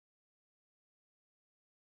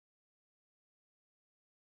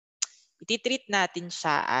ititreat natin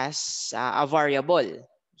siya as a variable.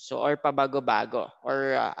 So, or pabago-bago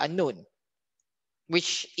or unknown.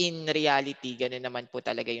 Which in reality, ganun naman po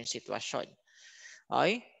talaga yung sitwasyon.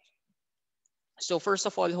 Okay? So first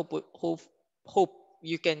of all, hope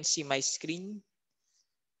you can see my screen.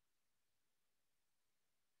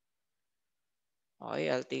 Okay,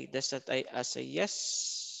 I'll take this as a yes.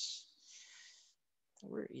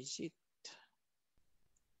 Where is it?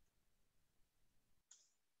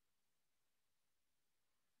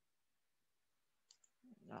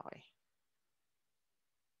 Okay.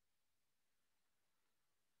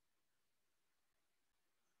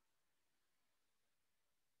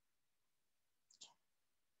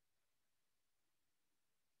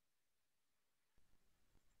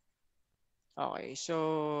 Okay, so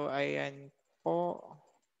ayan po.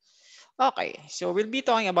 Okay, so we'll be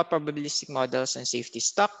talking about probabilistic models and safety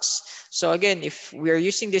stocks. So again, if we're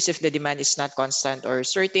using this if the demand is not constant or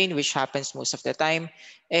certain, which happens most of the time,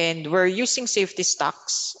 and we're using safety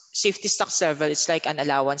stocks level, it's like an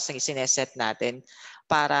allowance na isineset natin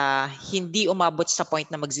para hindi umabot sa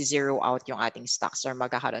point na magzi-zero out yung ating stocks or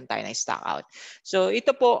magkakaroon tayo ng stock out. So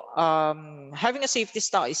ito po, having a safety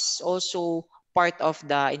stock is also part of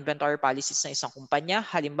the inventory policies ng isang kumpanya.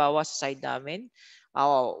 Halimbawa sa side namin,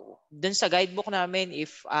 dun sa guidebook namin,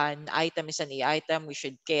 if an item is an A item, we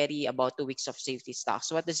should carry about 2 weeks of safety stock.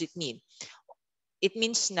 So what does it mean? It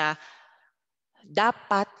means na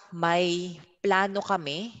dapat may plano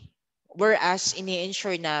kami, whereas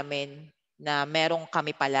ini-ensure namin na merong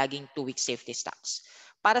kami palaging 2 weeks safety stocks.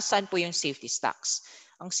 Para saan po yung safety stocks?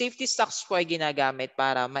 Ang safety stocks po ay ginagamit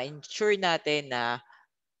para ma-ensure natin na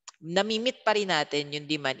namimit pa rin natin yung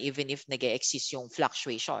demand even if nag-exist yung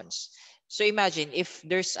fluctuations. So imagine if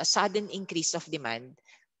there's a sudden increase of demand,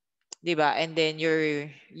 'di ba? And then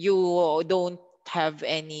you don't have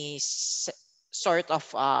any sort of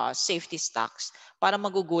safety stocks, para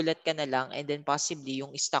magugulat ka na lang and then possibly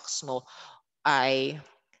yung stocks mo ay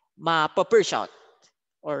ma-purge out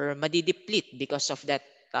or madideplete because of that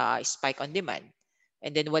spike on demand.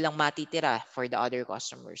 And then walang matitira for the other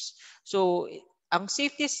customers. So ang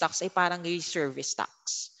safety stocks ay parang reserve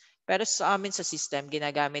stocks. Pero sa amin sa system,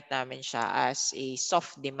 ginagamit namin siya as a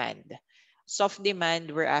soft demand. Soft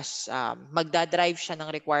demand, whereas magdadrive siya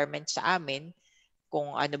ng requirement sa amin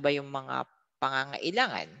kung ano ba yung mga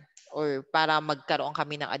pangangailangan or para magkaroon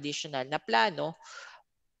kami ng additional na plano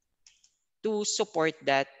to support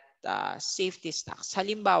that safety stocks.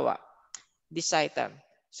 Halimbawa, this item.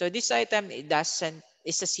 So this item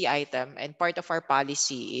is a C item, and part of our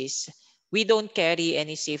policy is we don't carry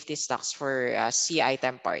any safety stocks for C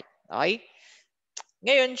item part. Okay?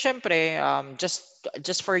 Ngayon, syempre,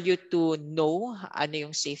 just for you to know ano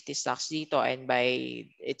yung safety stocks dito and by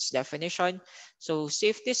its definition. So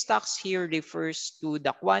safety stocks here refers to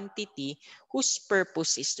the quantity whose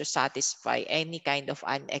purpose is to satisfy any kind of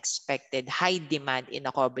unexpected high demand in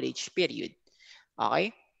a coverage period.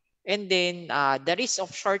 Okay? And then the risk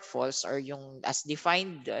of shortfalls are yung as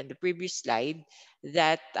defined in the previous slide,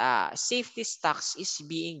 that safety stocks is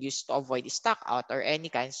being used to avoid stock out or any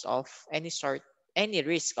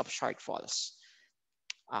risk of shortfalls.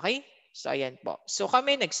 Okay? So ayan po. So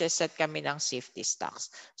nagseset kami ng safety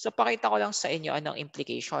stocks. So pakita ko lang sa inyo anong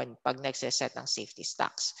implication pag nagseset ng safety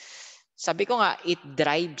stocks. Sabi ko nga, it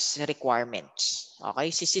drives requirements.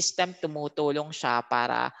 Okay? Si system tumutulong siya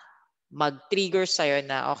para mag-trigger sa'yo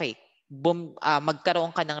na okay,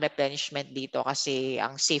 magkaroon ka ng replenishment dito kasi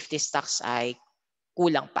ang safety stocks ay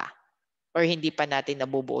kulang pa or hindi pa natin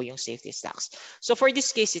nabubuo yung safety stocks. So for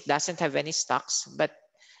this case, it doesn't have any stocks, but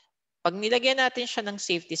pag nilagyan natin siya ng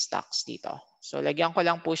safety stocks dito, so lagyan ko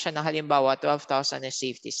lang po siya ng halimbawa 12,000 na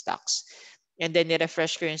safety stocks. And then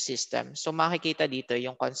ni-refresh ko yung system. So makikita dito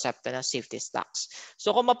yung konsepto ng safety stocks.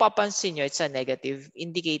 So kung mapapansin nyo, it's a negative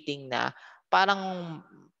indicating na parang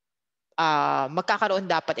magkakaroon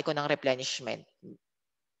dapat ikaw ng replenishment.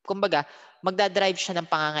 Kumbaga, magdadrive siya ng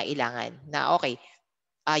pangangailangan na okay,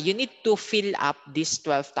 you need to fill up this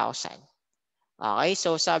 12,000. Okay,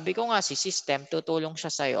 so sabi ko nga si system, tutulong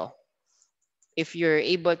siya sa'yo if you're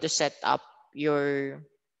able to set up your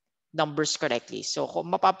numbers correctly. So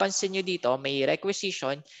kung mapapansin nyo dito, may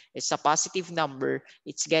requisition, it's a positive number,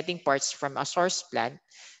 it's getting parts from a source plant.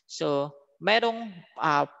 So merong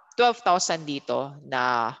 12,000 dito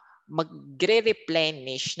na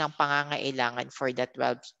magre-replenish ng pangangailangan for the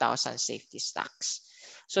 12,000 safety stocks.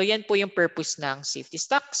 So yan po yung purpose ng safety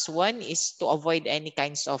stocks. One is to avoid any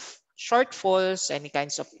kinds of shortfalls, any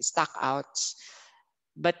kinds of stock outs.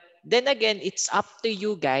 But then again, it's up to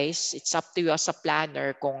you guys. It's up to you as a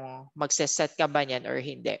planner kung magseset ka ba niyan or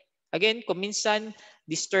hindi. Again, kung minsan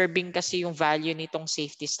disturbing kasi yung value nitong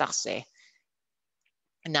safety stocks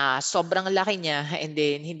na sobrang laki niya and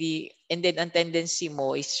then ang tendency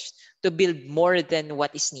mo is to build more than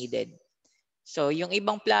what is needed. So yung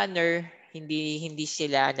ibang planner, hindi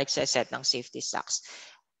sila nagse-set ng safety stocks.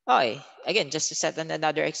 Okay, again, just to set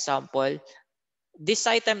another example, this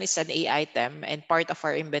item is an A item and part of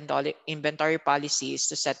our inventory policy is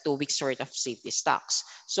to set 2 weeks worth of safety stocks.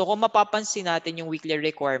 So kung mapapansin natin yung weekly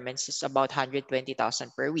requirements is about 120,000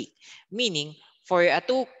 per week. Meaning, for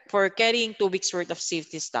carrying 2 weeks worth of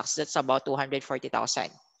safety stocks, that's about 240,000.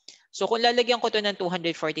 So kung lalagyan ko to ng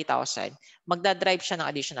 240,000, magdadrive siya ng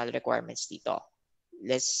additional requirements dito.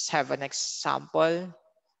 Let's have an example.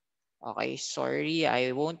 Okay, sorry,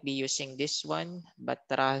 I won't be using this one, but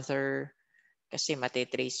rather, kasi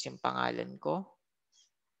matitrace yung pangalan ko,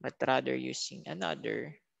 but rather using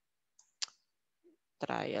another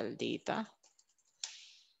trial data.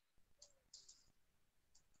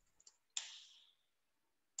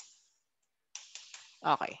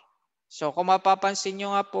 Okay. So kung mapapansin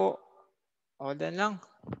nyo nga po, hold on lang.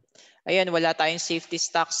 Ayan, wala tayong safety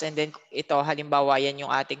stocks and then ito, halimbawa yan yung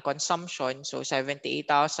ating consumption. So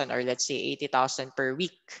 78,000 or let's say 80,000 per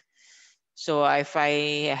week. So if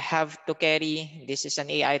I have to carry, this is an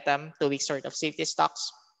A item, 2 weeks worth of safety stocks.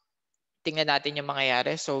 Tingnan natin yung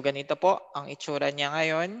mangyayari. So ganito po ang itsura niya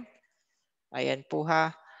ngayon. Ayan po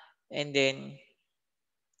ha. And then,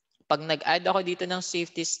 pag nag-add ako dito ng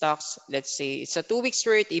safety stocks, let's say it's a 2 weeks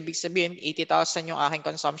worth, ibig sabihin 80,000 yung aking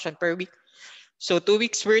consumption per week. So 2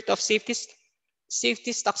 weeks worth of safety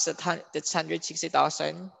stocks, that's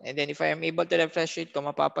 160,000. And then if I am able to refresh it, kung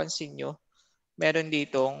mapapansin nyo, meron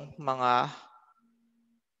ditong mga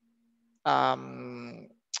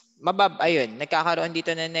ayun, nagkakaroon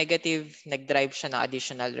dito ng negative, nag-drive siya ng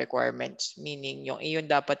additional requirements. Meaning, yung iyon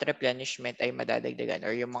dapat replenishment ay madadagdagan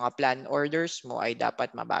or yung mga plan orders mo ay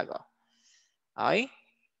dapat mabago. Okay?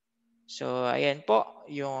 So, ayan po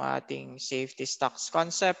yung ating safety stocks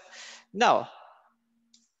concept. Now,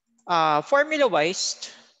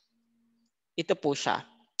 formula-wise, ito po siya.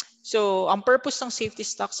 So, ang purpose ng safety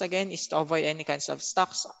stocks again is to avoid any kinds of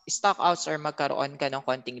stock outs or magkaroon ka ng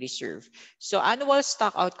konting reserve. So, annual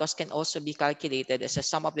stock out cost can also be calculated as a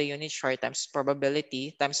sum of the unit short times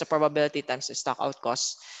probability times the stock out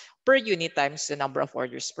cost per unit times the number of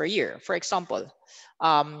orders per year. For example,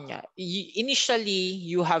 initially,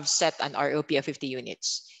 you have set an ROP of 50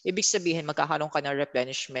 units. Ibig sabihin, magkakaroon ka ng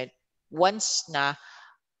replenishment once na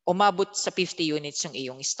umabot sa 50 units yung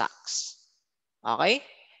iyong stocks. Okay?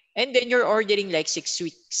 And then you're ordering like 6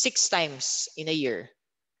 times in a year.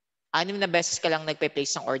 6 na beses ka lang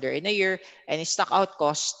nagpe-place ng order in a year and stock out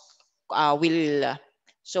cost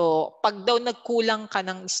so pag daw nagkulang ka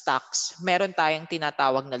ng stocks, meron tayong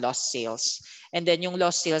tinatawag na lost sales. And then yung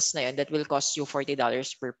lost sales na yun, that will cost you $40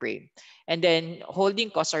 per frame. And then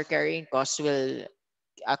holding costs or carrying costs will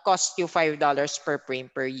cost you $5 per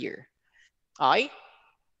frame per year. Okay?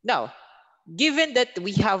 Now, given that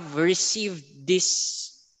we have received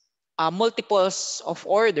this multiples of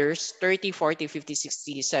orders, 30, 40, 50,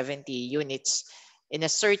 60, 70 units in a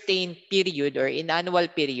certain period or in annual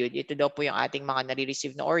period, ito daw po yung ating mga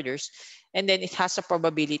nare-receive na orders, and then it has a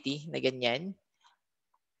probability na ganyan.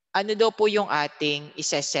 Ano daw po yung ating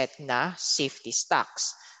iseset na safety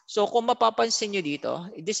stocks? So kung mapapansin nyo dito,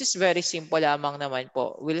 this is very simple lamang naman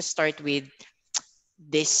po. We'll start with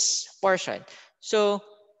this portion. So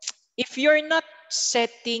if you're not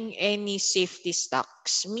setting any safety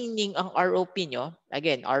stocks, meaning ang ROP nyo,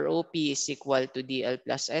 again, ROP is equal to DL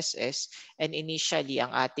plus SS, and initially,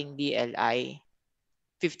 ang ating DL ay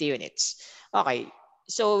 50 units. Okay,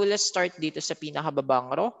 so let's start dito sa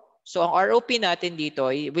pinakababang row. So ang ROP natin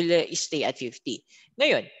dito will stay at 50.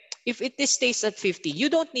 Ngayon, if it stays at 50,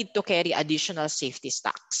 you don't need to carry additional safety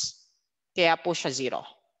stocks. Kaya po siya 0.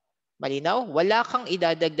 Malinaw? Wala kang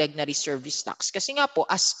idadagdag na reserve stocks. Kasi nga po,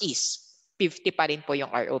 as is, 50 pa rin po yung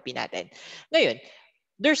ROP natin. Ngayon,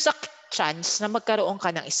 there's a chance na magkaroon ka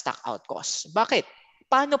ng stock out cost. Bakit?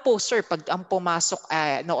 Paano po, sir, pag ang pumasok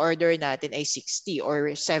na order natin ay 60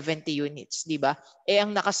 or 70 units, di ba? Eh,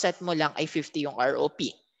 ang nakaset mo lang ay 50 yung ROP.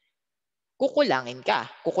 Kukulangin ka.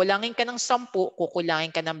 Kukulangin ka ng 10, kukulangin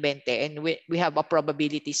ka ng 20, and we have a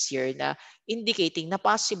probabilities here na indicating na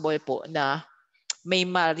possible po na may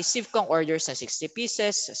ma-receive kang orders na 60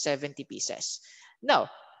 pieces, 70 pieces. Now,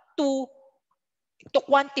 to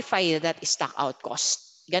quantify that stock out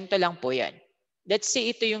cost, ganito lang po yan. Let's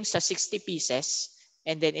say ito yung sa 60 pieces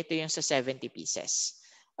and then ito yung sa 70 pieces.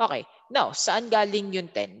 Okay. Now, saan galing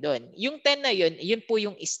yung 10 doon? Yung 10 na yun, yun po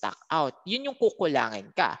yung stock out. Yun yung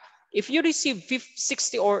kukulangin ka. If you receive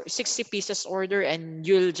 60 pieces order and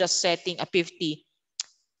you're just setting a 50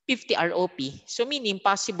 ROP, so meaning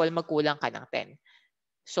possible magkulang ka ng 10.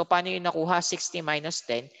 So, paano yung nakuha? 60 minus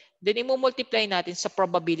 10. Then, i-multiply natin sa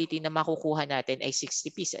probability na makukuha natin ay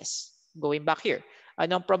 60 pieces. Going back here.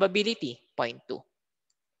 Anong probability? 0.2.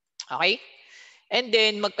 Okay? And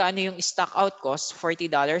then, magkano yung stock out cost?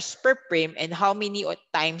 $40 per frame. And how many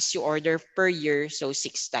times you order per year? So,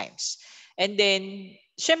 6 times. And then,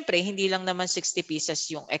 syempre, hindi lang naman 60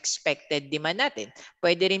 pieces yung expected demand natin.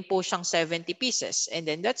 Pwede rin po siyang 70 pieces. And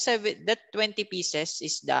then, that 20 pieces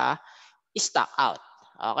is the stock out.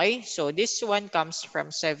 Okay? So, this one comes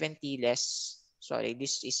from 70 less. Sorry,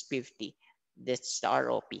 this is 50. That's the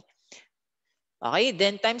ROP. Okay,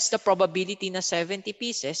 then times the probability na 70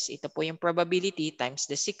 pieces, ito po yung probability times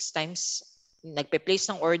the 6 times nagpe-place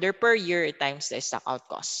ng order per year times the stock out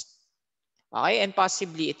cost. Okay, and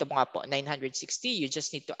possibly ito nga po, 960, you just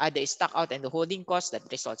need to add the stock out and the holding cost that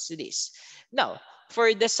results to this. Now, for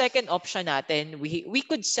the second option natin, we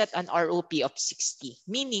could set an ROP of 60,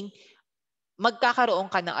 meaning magkakaroon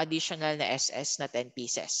ka ng additional na SS na 10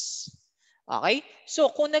 pieces. Okay?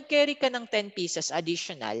 So, kung nag-carry ka ng 10 pieces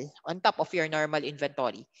additional on top of your normal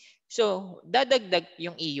inventory, so, dadagdag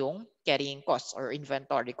yung iyong carrying cost or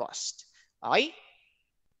inventory cost. Okay?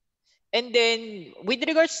 And then, with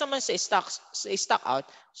regards naman sa stock out,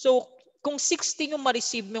 so, kung 60 yung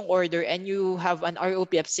ma-receive mong order and you have an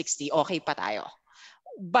ROP of 60, okay pa tayo.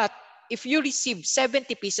 But, if you receive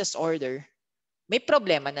 70 pieces order, may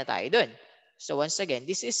problema na tayo dun. So once again,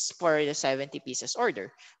 this is for the 70 pieces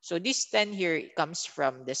order. So this 10 here comes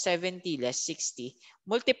from the 70 less 60.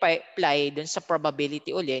 Multiply dun sa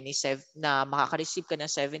probability uli na makaka-receive ka ng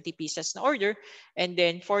 70 pieces na order. And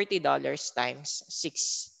then $40 times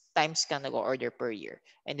 6 times ka nag-order per year.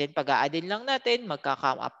 And then pag-a-addin lang natin,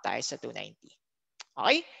 magka-come up tayo sa 290.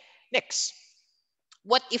 Okay? Next.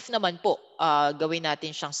 What if naman po, gawin natin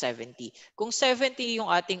siyang 70? Kung 70 yung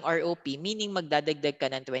ating ROP, meaning magdadagdag ka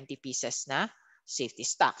ng 20 pieces na safety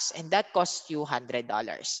stocks. And that costs you $100.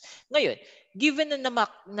 Ngayon, given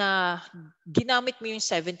na ginamit mo yung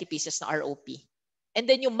 70 pieces na ROP, and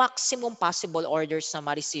then yung maximum possible orders na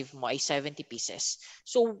ma-receive mo ay 70 pieces.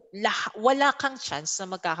 So, wala kang chance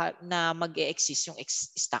na mag-e-exist yung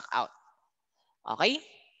stock out. Okay?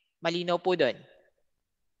 Malinaw po dun.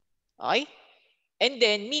 Okay? And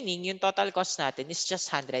then, meaning, yung total cost natin is just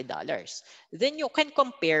 $100. Then you can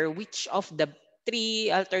compare which of the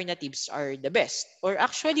three alternatives are the best. Or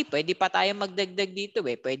actually, pwede pa tayo magdagdag dito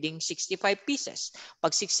eh. Pwedeng 65 pieces.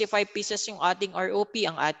 Pag 65 pieces yung ating ROP,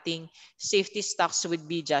 ang ating safety stocks would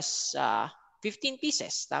be just 15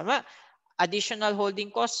 pieces. Tama? Additional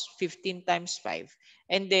holding cost, 15 times 5.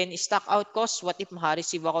 And then, stock out cost, what if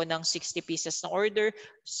maka-receive ako ng 60 pieces na order?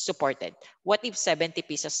 Supported. What if 70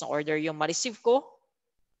 pieces na order yung ma-receive ko?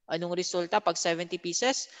 Anong resulta pag 70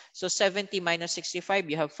 pieces? So 70 minus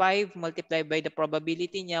 65, you have 5 multiplied by the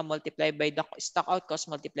probability niya, multiplied by the stock out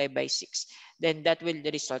cost, multiplied by 6. Then that will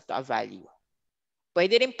result to a value.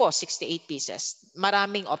 Pwede rin po 68 pieces.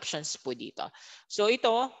 Maraming options po dito. So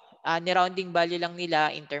ito, ni-rounding value lang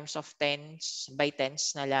nila in terms of tens by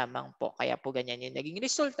tens na lamang po. Kaya po ganyan yung naging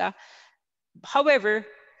resulta. However,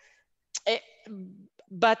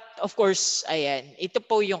 but of course, ayan, ito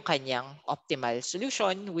po yung kanyang optimal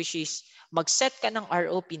solution, which is mag-set ka ng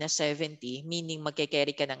ROP na 70, meaning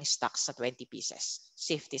magke-carry ka ng stocks sa 20 pieces.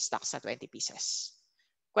 Safety stocks sa 20 pieces.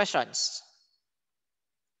 Questions?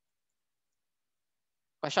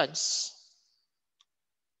 Questions?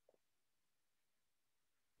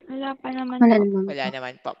 Wala pa naman Wala po. naman Wala po.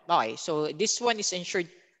 naman po. Okay, so this one is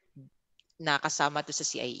ensured na kasama to sa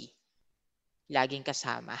CIE. Laging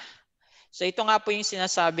kasama. So ito nga po yung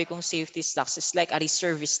sinasabi kong safety stocks is like a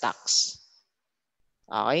reserve stocks.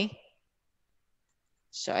 Okay?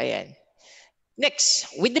 So ayan.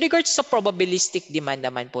 Next, with regards sa probabilistic demand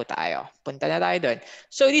naman po tayo. Punta na tayo doon.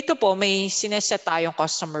 So dito po may sineset tayong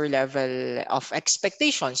customer level of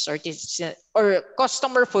expectations or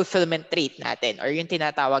customer fulfillment rate natin or yung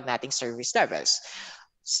tinatawag nating service levels.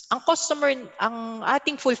 Ang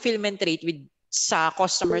ating fulfillment rate sa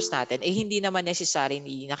customers natin ay hindi naman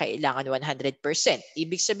necessarily na kailangan 100%.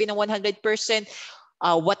 Ibig sabihin ng 100%,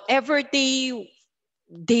 whatever they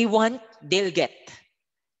want, they'll get.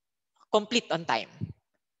 Complete on time.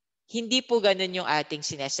 Hindi po ganun yung ating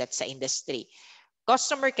sineset sa industry.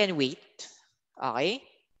 Customer can wait. Okay?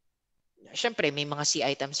 Siyempre, may mga C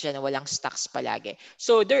items dyan na walang stocks palagi.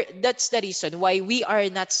 So that's the reason why we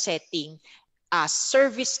are not setting a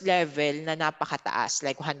service level na napakataas,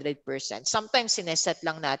 like 100%. Sometimes sineset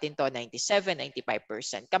lang natin to 97,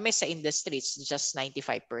 95%. Kami sa industry, it's just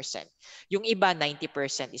 95%. Yung iba,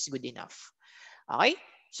 90% is good enough. Okay?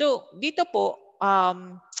 So, dito po,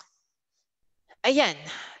 ayan,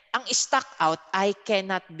 ang stock out I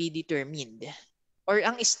cannot be determined. or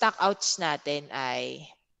ang stock outs natin ay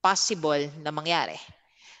possible na mangyari.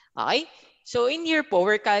 Okay? So in here po,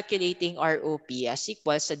 we're calculating ROP as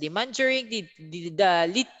equals sa demand during the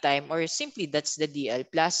lead time, or simply that's the DL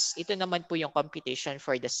plus ito naman po yung computation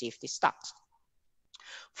for the safety stocks.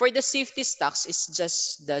 For the safety stocks, it's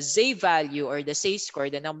just the Z value or the Z score,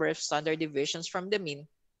 the number of standard deviations from the mean,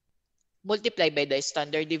 multiplied by the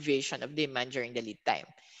standard deviation of demand during the lead time.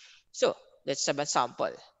 So let's have a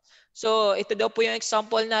sample. So ito daw po yung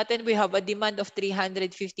example natin. We have a demand of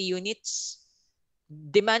 350 units.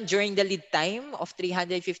 Demand during the lead time of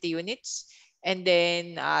 350 units. And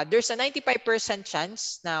then there's a 95%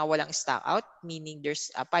 chance na walang stock out, meaning there's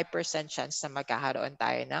a 5% chance na magkakaroon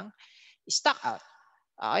tayo ng stock out.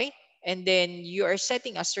 Okay? And then you are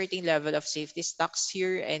setting a certain level of safety stocks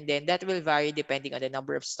here, and then that will vary depending on the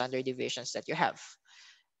number of standard deviations that you have.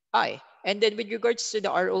 Okay. And then with regards to the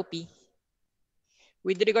ROP,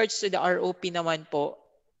 naman po,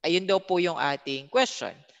 ayun daw po yung ating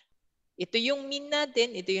question. Ito yung mean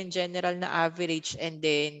natin, ito yung general na average, and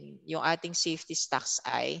then yung ating safety stocks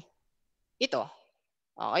ay ito.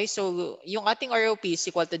 Okay, so yung ating ROP is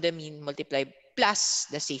equal to the mean multiplied plus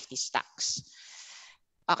the safety stocks.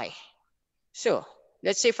 Okay, so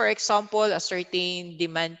let's say for example, a certain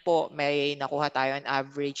demand po, may nakuha tayo an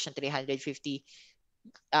average ng 350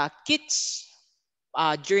 kits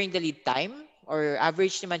during the lead time, or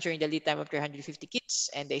average demand during the lead time of 350 kits,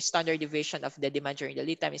 and the standard deviation of the demand during the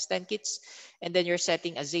lead time is 10 kits, and then you're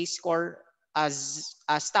setting a Z score as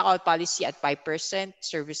a stock out policy at 5%,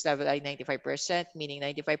 service level at 95%, meaning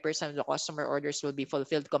 95% of the customer orders will be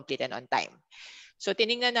fulfilled, complete, and on time. So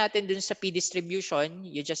tiningnan natin dun sa P distribution,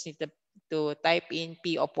 you just need to type in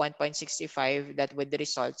P of 1.65, that would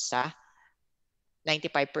result sa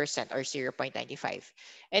 95% or 0.95.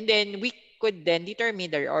 And then we could then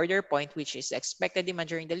determine the order point, which is expected demand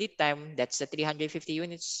during the lead time. That's the 350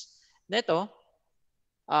 units na to,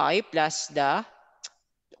 plus the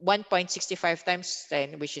 1.65 times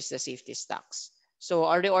 10, which is the safety stocks. So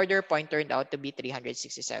our reorder point turned out to be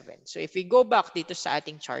 367. So if we go back dito sa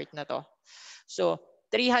ating chart na to, so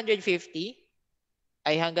 350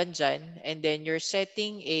 ay hanggang dyan, and then you're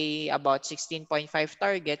setting a about 16.5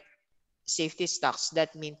 target safety stocks.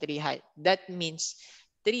 That means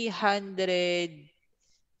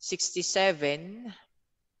 367.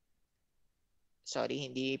 Sorry,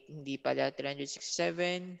 hindi pala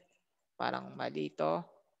 367. Parang mali ito.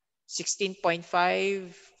 16.5,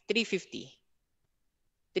 350.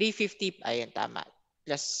 350, ayun, tama.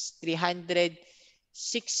 Plus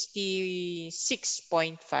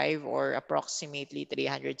 366.5 or approximately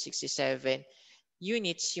 367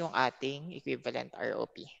 units yung ating equivalent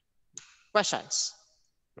ROP. Questions?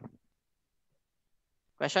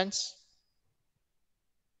 Questions?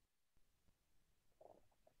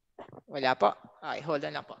 Wala po. Okay, hold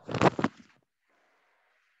on lang po.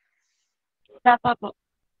 Wala pa po.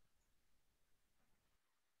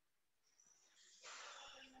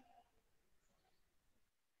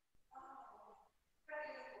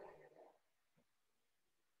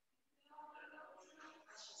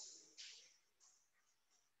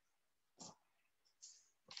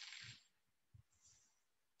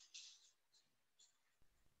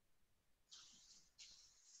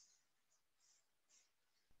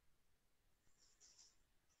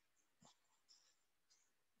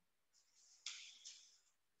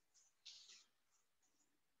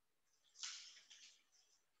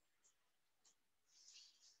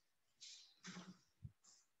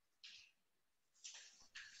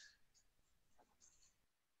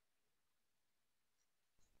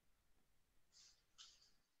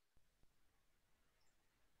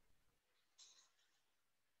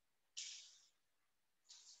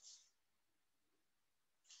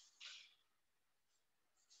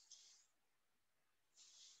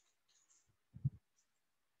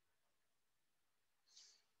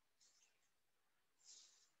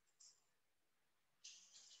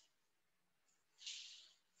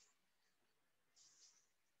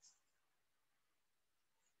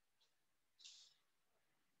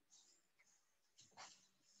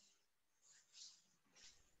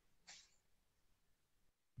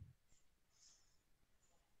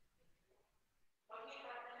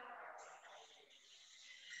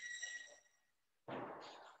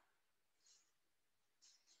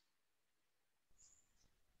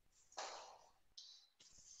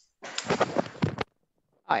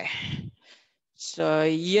 Okay. So,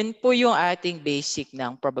 yun po yung ating basic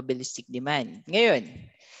ng probabilistic demand. Ngayon,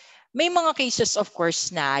 may mga cases of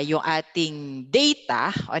course na yung ating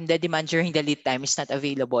data on the demand during the lead time is not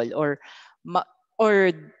available,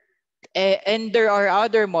 and there are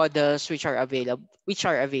other models which are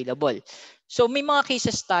available. So may mga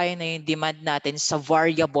cases tayo na yung demand natin sa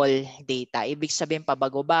variable data. Ibig sabihin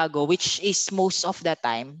pabago-bago, which is most of the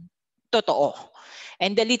time, totoo.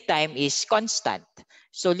 And the lead time is constant.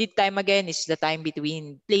 So lead time again is the time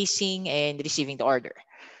between placing and receiving the order.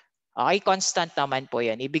 Okay, constant naman po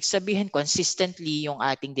yan. Ibig sabihin consistently yung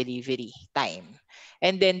ating delivery time.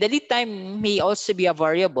 And then the lead time may also be a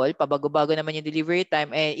variable. Pabago-bago naman yung delivery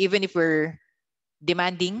time. And even if we're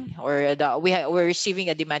demanding or we're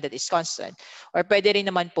receiving a demand that is constant, or pwede rin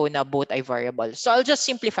naman po na both ay variable. So I'll just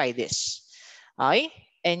simplify this. Okay?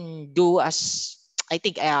 And do as, I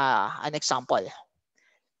think, an example.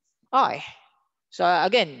 Okay. So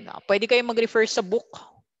again, pwede kayong mag-refer sa book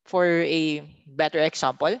for a better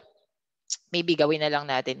example. Maybe gawin na lang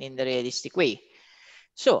natin in the realistic way.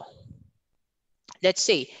 So, let's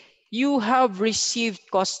say, you have received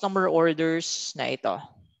customer orders na ito.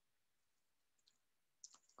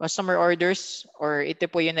 Customer orders, or ito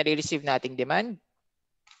po yung nare-receive nating demand.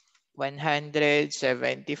 100,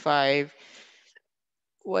 75,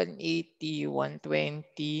 180,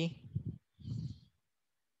 120.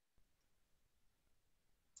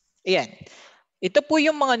 Ayan. Ito po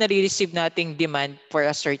yung mga nare-receive nating demand for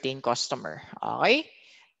a certain customer. Okay?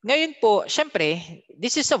 Ngayon po, syempre,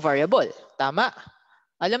 this is a variable. Tama?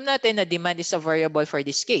 Alam natin na demand is a variable for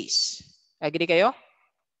this case. Agree kayo?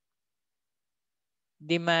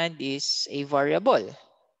 Demand is a variable.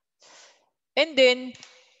 And then,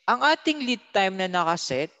 ang ating lead time na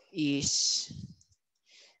nakaset is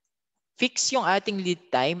fix yung ating lead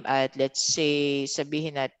time at let's say,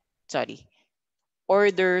 sabihin natin,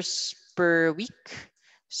 orders per week.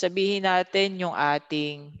 Sabihin natin yung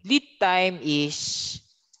ating lead time is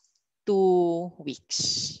 2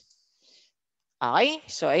 weeks. Okay?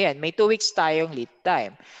 So, ayan, may 2 weeks tayong lead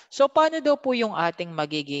time. So, paano daw po yung ating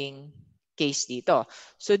magiging case dito?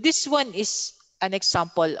 So, this one is an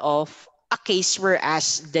example of a case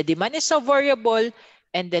whereas the demand is a variable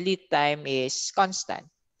and the lead time is constant.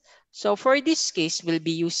 So, for this case, we'll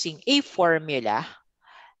be using a formula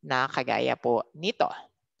na kagaya po nito.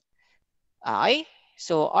 Okay?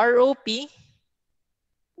 So, ROP,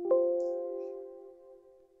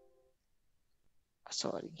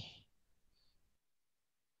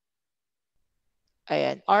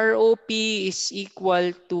 Ayan, ROP is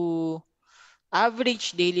equal to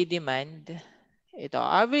average daily demand. Ito,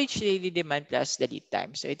 average daily demand plus the lead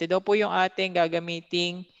time. So, ito daw po yung ating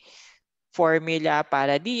gagamiting formula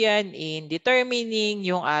para diyan in determining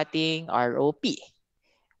yung ating ROP.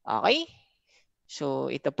 Okay? So,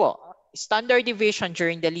 ito po. Standard deviation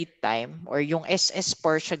during the lead time or yung SS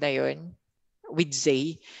portion na yun with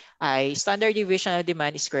Z ay standard deviation of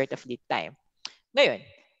demand is square root of lead time. Ngayon,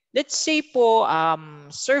 let's say po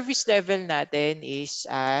service level natin is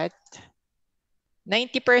at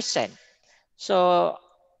 90%. So,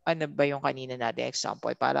 ano ba yung kanina natin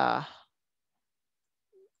example para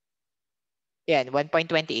yan,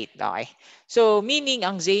 1.28. Okay. So, meaning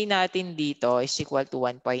ang Z natin dito is equal to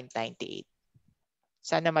 1.98.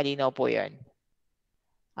 Sana malinaw po yan.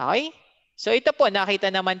 Okay? So, ito po, nakita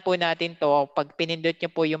naman po natin to pag pinindot nyo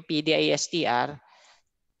po yung PDISTR.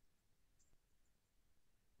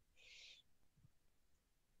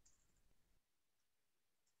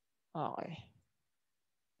 Okay.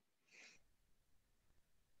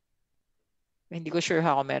 Hindi ko sure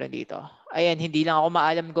ako meron dito. Ayan, hindi lang ako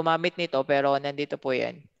maalam gumamit nito pero nandito po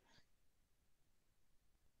yan.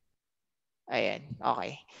 Ayan,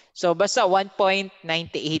 okay. So basta 1.98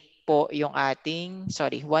 po yung ating,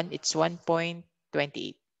 it's 1.28.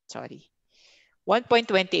 Sorry.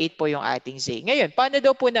 1.28 po yung ating Z. Ngayon, paano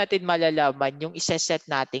daw po natin malalaman yung iseset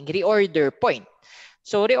nating reorder point?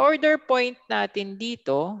 So reorder point natin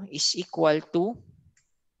dito is equal to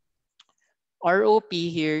ROP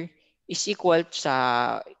here is equal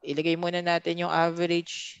sa, ilagay muna natin yung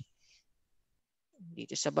average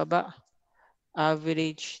dito sa baba.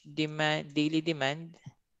 Average demand, daily demand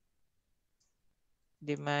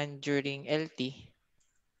during LT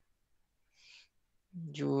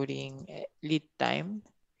during lead time.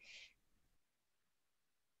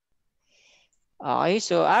 Okay,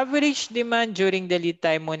 so average demand during the lead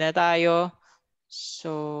time muna tayo.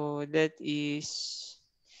 So that is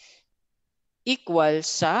equal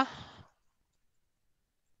sa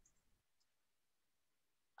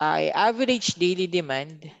average daily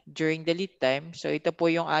demand during the lead time. So ito po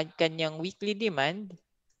yung kanyang weekly demand.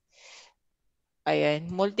 Ayan,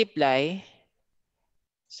 multiply.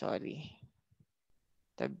 Sorry.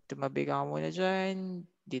 Tumabi ka muna dyan.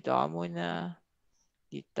 Dito ka muna.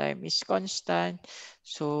 Lead time is constant.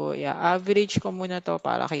 So, yeah, average ko muna to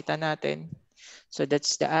para kita natin. So,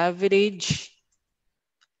 that's the average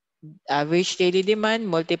average daily demand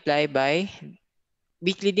multiply by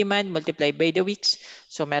weekly demand multiply by the weeks.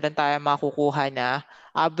 So meron tayong makukuha na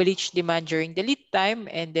average demand during the lead time,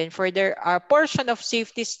 and then for the portion of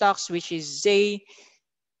safety stocks, which is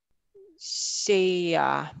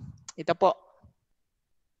ito po,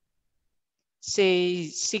 say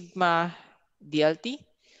sigma DLT.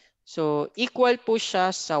 So equal po siya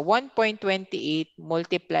sa 1.28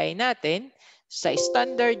 multiply natin sa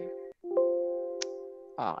standard.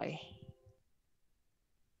 Okay.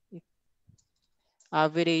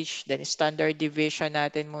 Average, then standard deviation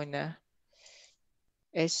natin muna.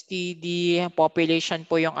 STD, population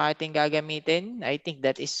po yung ating gagamitin. I think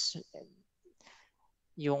that is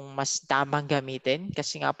yung mas tamang gamitin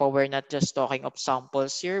kasi nga po we're not just talking of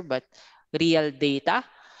samples here but real data.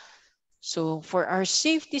 So for our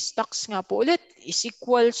safety stocks nga po ulit is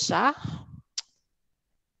equal sa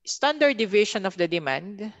standard deviation of the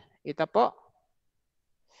demand. Ito po.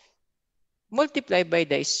 Multiply by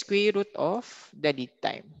the square root of the lead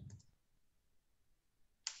time.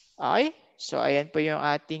 Okay? So ayan po yung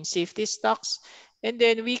ating safety stocks. And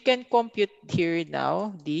then we can compute here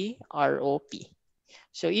now the ROP.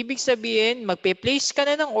 So ibig sabihin, magpe-place ka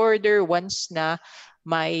na ng order once na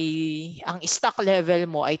ang stock level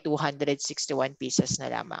mo ay 261 pieces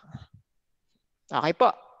na lamang. Okay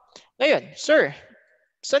po. Ngayon, sir,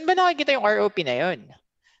 saan ba nakikita yung ROP na yun?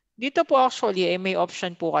 Dito po actually ay may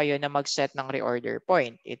option po kayo na mag-set ng reorder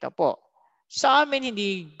point. Ito po. Sa amin,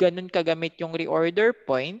 hindi ganun kagamit yung reorder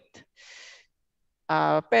point.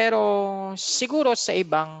 Pero siguro sa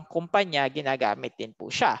ibang kumpanya, ginagamit din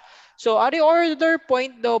po siya. So, a reorder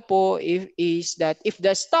point daw po is that if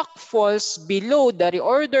the stock falls below the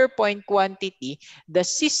reorder point quantity, the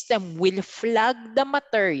system will flag the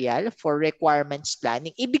material for requirements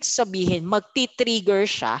planning. Ibig sabihin, magti-trigger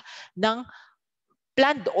siya ng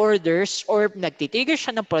planned orders or nagtitrigger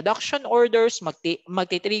siya ng production orders,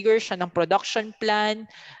 magtitrigger siya ng production plan,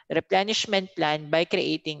 replenishment plan by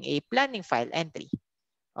creating a planning file entry.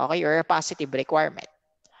 Okay, or a positive requirement.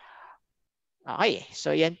 Okay,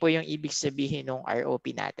 so yan po yung ibig sabihin ng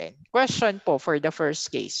ROP natin. Question po for the first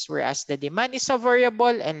case, whereas the demand is a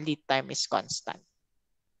variable and lead time is constant.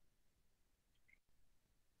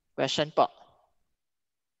 Question po.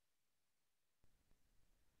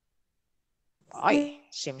 Okay,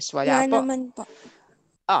 seems wala po. naman po.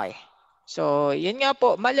 Okay. So, yun nga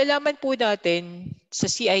po, malalaman po natin sa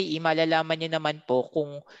CIE, malalaman nyo naman po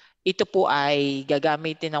kung ito po ay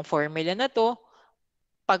gagamitin ng formula na to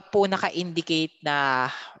pag po naka-indicate na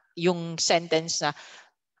yung sentence na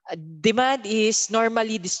demand is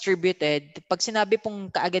normally distributed. Pag sinabi pong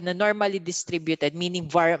kaagad na normally distributed, meaning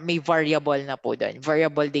may variable na po doon.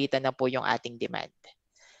 Variable data na po yung ating demand.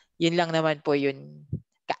 Yun lang naman po yun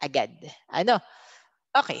kaagad. Ano?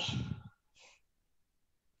 Okay.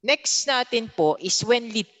 Next natin po is when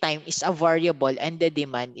lead time is a variable and the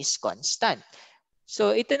demand is constant.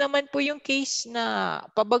 So ito naman po yung case na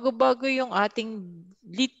pabago-bago yung ating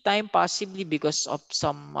lead time possibly because of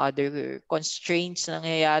some other constraints na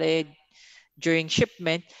nangyayari during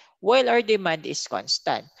shipment while our demand is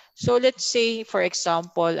constant. So let's say for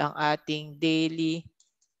example ang ating daily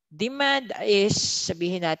demand is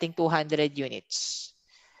sabihin natin 200 units.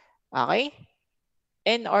 Okay?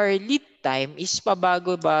 And our lead time is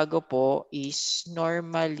pabago-bago po is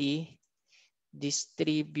normally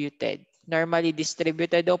distributed. Normally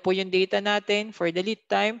distributed daw po yung data natin for the lead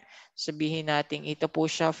time. Sabihin natin ito po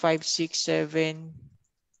siya 5, 6, 7.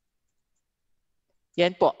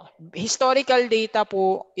 Yan po. Historical data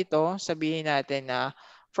po ito. Sabihin natin na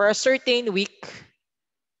for a certain week,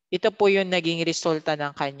 ito po yung naging resulta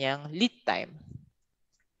ng kanyang lead time.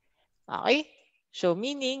 Okay? So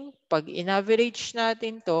meaning, pag in-average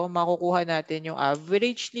natin to, makukuha natin yung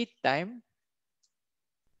average lead time.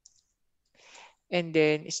 And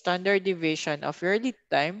then standard deviation of your lead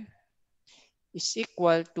time is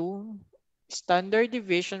equal to standard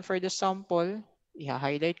deviation for the sample.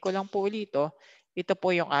 I-highlight ko lang po ulit ito. Ito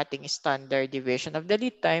po yung ating standard deviation of the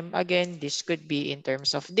lead time. Again, this could be in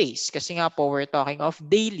terms of days. Kasi nga po, we're talking of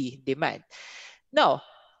daily demand. Now,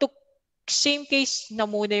 same case na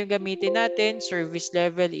muna yung gamitin natin. Service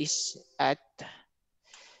level is at,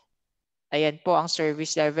 ayan po ang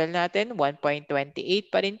service level natin,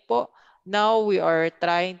 1.28 pa rin po. Now, we are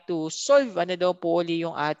trying to solve ano daw po uli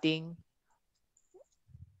yung ating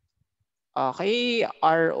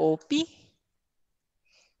ROP.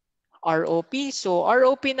 ROP. So,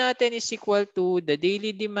 ROP natin is equal to the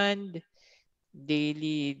daily demand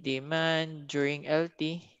during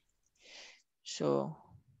LT. So,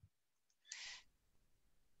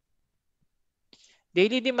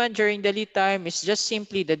 daily demand during the lead time is just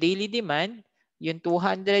simply the daily demand yung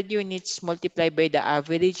 200 units multiplied by the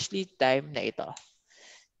average lead time na ito.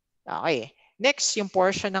 Okay. Next, yung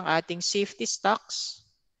portion ng ating safety stocks.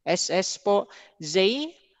 SS po, Z.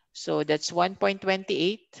 So that's 1.28.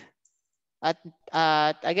 At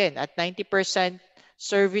again, at 90%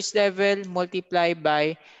 service level multiplied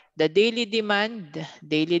by the daily demand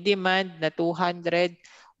na 200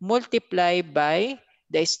 multiplied by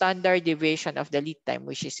the standard deviation of the lead time,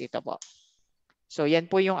 which is ito po. So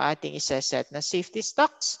yan po yung ating isa-set na safety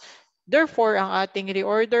stocks. Therefore, ang ating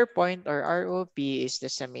reorder point or ROP is the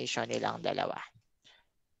summation nilang dalawa.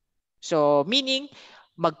 So meaning,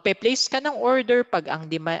 magpe-place ka ng order pag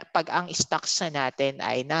ang stocks na natin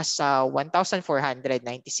ay nasa 1,496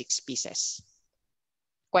 pieces.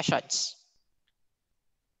 Questions?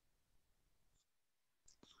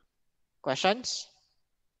 Questions?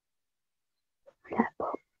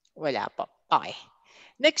 Wala po. Okay.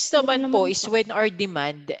 Next naman po is when our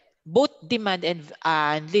demand, both demand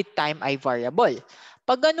and lead time ay variable.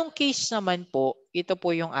 Pag ganong case naman po, ito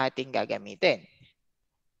po yung ating gagamitin.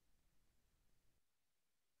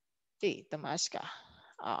 Okay, tumaas ka.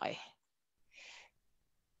 Okay.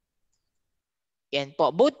 Yan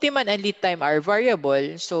po. Both demand and lead time are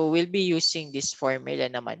variable, so we'll be using this formula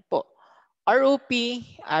naman po. ROP,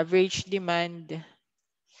 average demand,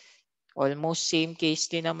 almost same case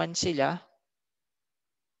din naman sila.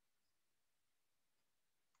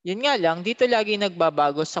 Yun nga lang, dito lagi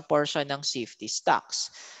nagbabago sa portion ng safety stocks.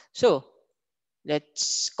 So,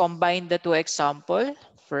 let's combine the two example.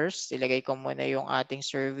 First, ilagay ko muna yung ating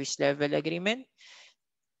service level agreement.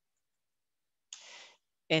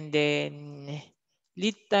 And then,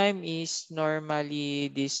 lead time is normally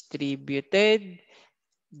distributed.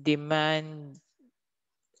 Demand,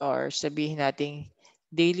 or sabihin natin,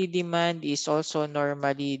 daily demand is also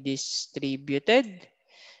normally distributed.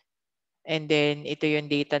 And then, ito yung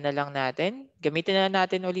data na lang natin. Gamitin na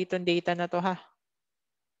natin ulit yung data na to ha.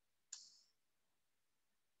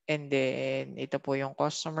 And then, ito po yung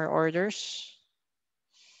customer orders.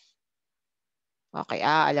 Okay,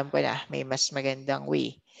 alam ko na. May mas magandang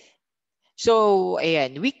way. So,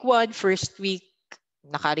 ayan. Week 1, first week,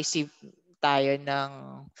 naka-receive tayo ng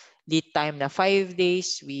lead time na 5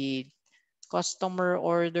 days with customer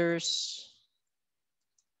orders.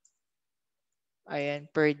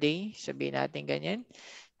 Ayan, per day. Sabihin natin ganyan.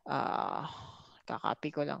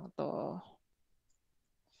 Kakopy ko lang to.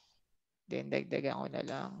 Then, dagdagan ko na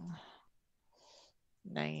lang.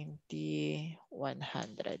 90,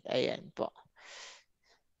 100. Ayan po.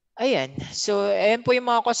 Ayan. So, ayan po yung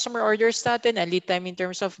mga customer orders natin. Ang lead time in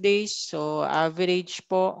terms of days. So, average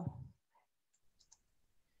po.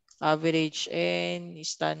 Average and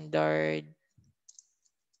standard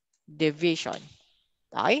deviation.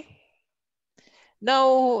 Okay?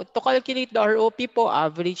 Now, to calculate the ROP po,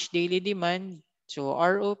 average daily demand. So,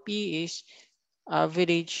 ROP is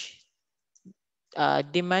average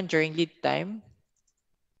demand during lead time.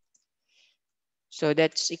 So,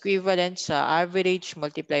 that's equivalent sa average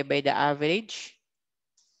multiplied by the average.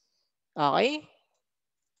 Okay?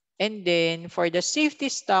 And then, for the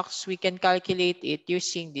safety stocks, we can calculate it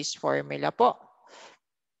using this formula po.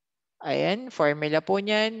 Ayan, formula po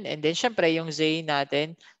niyan. And then, syempre, yung Z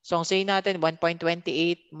natin. So, ang Z natin,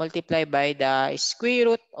 1.28 multiplied by the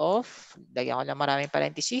square root of, lagyan ko lang maraming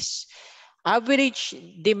parenthesis, average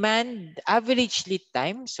demand, average lead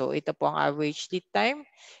time. So, ito po ang average lead time.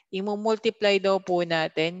 I-multiply daw po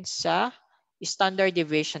natin sa standard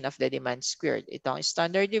deviation of the demand squared. Ito ang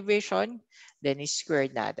standard deviation, then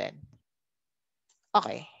squared natin.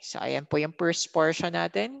 Okay, so ayan po yung first portion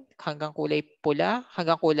natin. Hanggang kulay pula,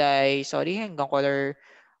 hanggang color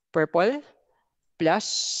purple. Plus,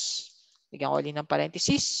 bigyan ko ulit ng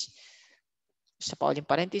parenthesis. Isa pa ulit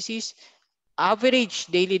parenthesis. Average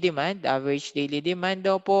daily demand. Average daily demand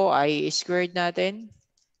daw po ay squared natin.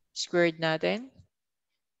 Squared natin.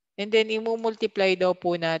 And then, i-multiply daw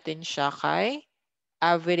po natin siya kay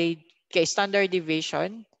average, kay standard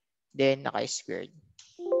deviation. Then, naka-squared.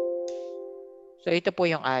 So, ito po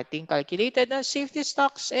yung ating calculated na safety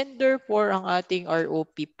stocks and therefore, ang ating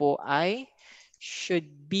ROP po ay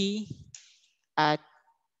should be at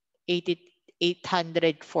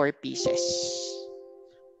 804 pieces.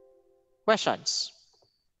 Questions?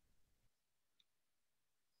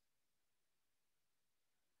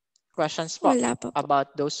 Questions po, Wala po.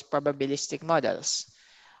 About those probabilistic models?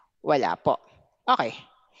 Wala po. Okay.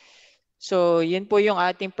 So, yun po yung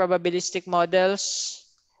ating probabilistic models.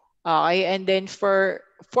 Okay, and then for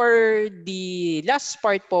the last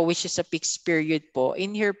part po, which is a fixed period po,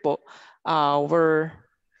 in here po, we're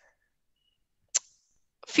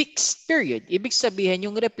fixed period. Ibig sabihin,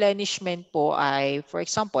 yung replenishment po ay, for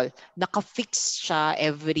example, naka-fix siya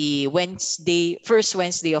every Wednesday, first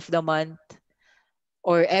Wednesday of the month,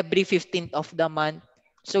 or every 15th of the month.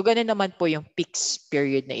 So, ganun naman po yung fixed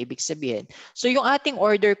period na ibig sabihin. So, yung ating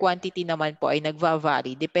order quantity naman po ay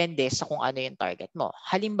nagva-vary depende sa kung ano yung target mo.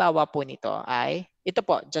 Halimbawa po nito ay, ito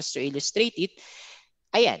po, just to illustrate it,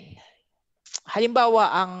 ayan.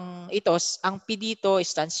 Halimbawa, ang P dito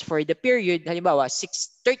stands for the period. Halimbawa,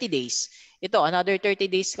 30 days. Ito, another 30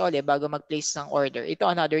 days ka ulit bago mag-place ng order. Ito,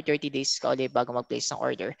 another 30 days ka ulit bago mag-place ng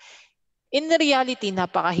order. In reality,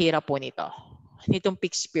 napakahirap po nitong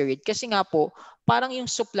fixed period. Kasi nga po, parang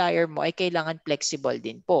yung supplier mo ay kailangan flexible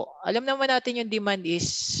din po. Alam naman natin yung demand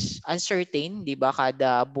is uncertain, di ba,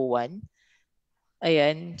 kada buwan.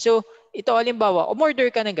 Ayan. So, ito halimbawa,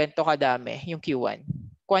 umorder ka ng ganito kadami, yung Q1.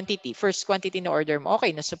 Quantity, first quantity na order mo,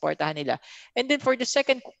 okay, nasuportahan nila. And then for the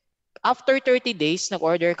second, after 30 days,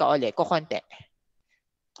 nag-order ka ulit, kukonti.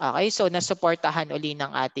 Okay, so nasuportahan uli ng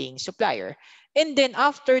ating supplier. And then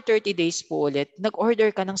after 30 days po ulit,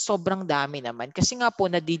 nag-order ka ng sobrang dami naman kasi nga po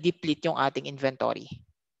nadideplete yung ating inventory.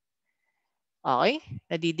 Okay?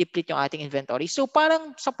 Nadideplete yung ating inventory. So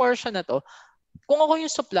parang sa portion na to, kung ako yung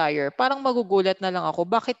supplier, parang magugulat na lang ako,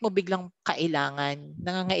 bakit mo biglang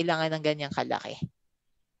nangangailangan ng ganyang kalaki?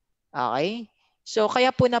 Okay? So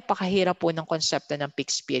kaya po napakahirap po ng konsepto ng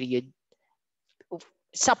fixed period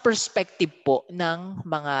sa perspective po ng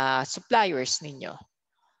mga suppliers ninyo.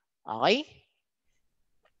 Okay?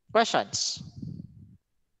 Questions?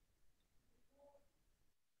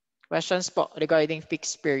 Questions po regarding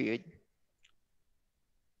fixed period?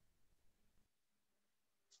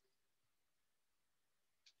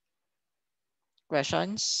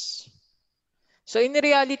 Questions? So in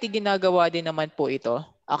reality, ginagawa din naman po ito.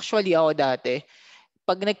 Actually, ako dati,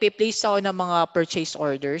 pag nagpe-place ako ng mga purchase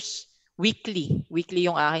orders, weekly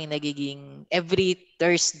yung aking nagiging every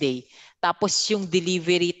Thursday. Tapos yung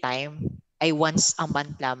delivery time ay once a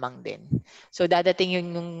month lamang din. So dadating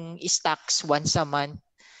yung stocks once a month.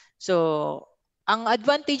 So ang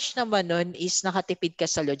advantage naman nun is nakatipid ka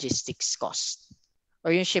sa logistics cost or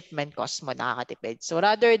yung shipment cost mo nakakatipid. So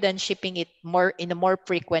rather than shipping it in a more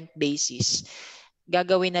frequent basis,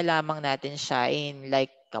 gagawin na lamang natin siya in like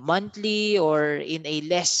a monthly or in a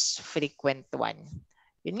less frequent one.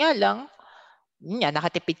 Yun nga lang,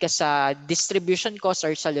 nakatipid ka sa distribution cost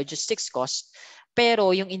or sa logistics cost,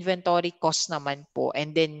 pero yung inventory cost naman po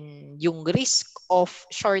and then yung risk of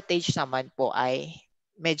shortage naman po ay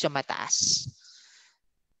medyo mataas.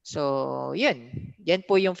 So, yan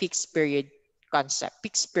po yung fixed period concept,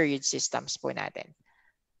 fixed period systems po natin.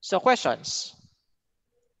 So, questions?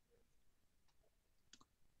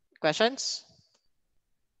 Questions?